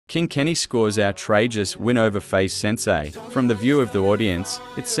King Kenny scores outrageous win over Faze Sensei. From the view of the audience,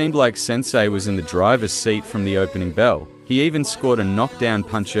 it seemed like Sensei was in the driver's seat from the opening bell. He even scored a knockdown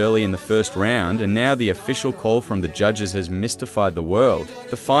punch early in the first round, and now the official call from the judges has mystified the world.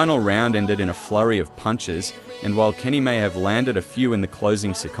 The final round ended in a flurry of punches, and while Kenny may have landed a few in the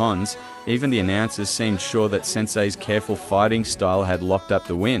closing seconds, even the announcers seemed sure that Sensei's careful fighting style had locked up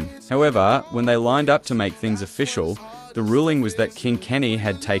the win. However, when they lined up to make things official, the ruling was that King Kenny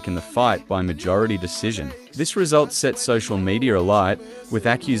had taken the fight by majority decision. This result set social media alight, with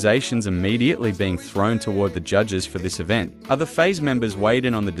accusations immediately being thrown toward the judges for this event. Other Faze members weighed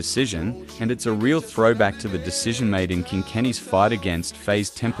in on the decision, and it's a real throwback to the decision made in King Kenny's fight against Faze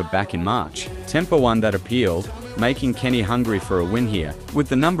Temper back in March. Temper won that appeal, making Kenny hungry for a win here. With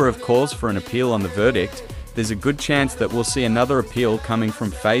the number of calls for an appeal on the verdict, there's a good chance that we'll see another appeal coming from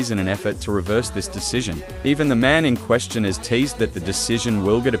Faze in an effort to reverse this decision. Even the man in question has teased that the decision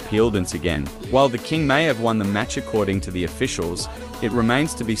will get appealed once again. While the King may have won the match according to the officials, it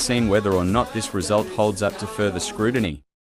remains to be seen whether or not this result holds up to further scrutiny.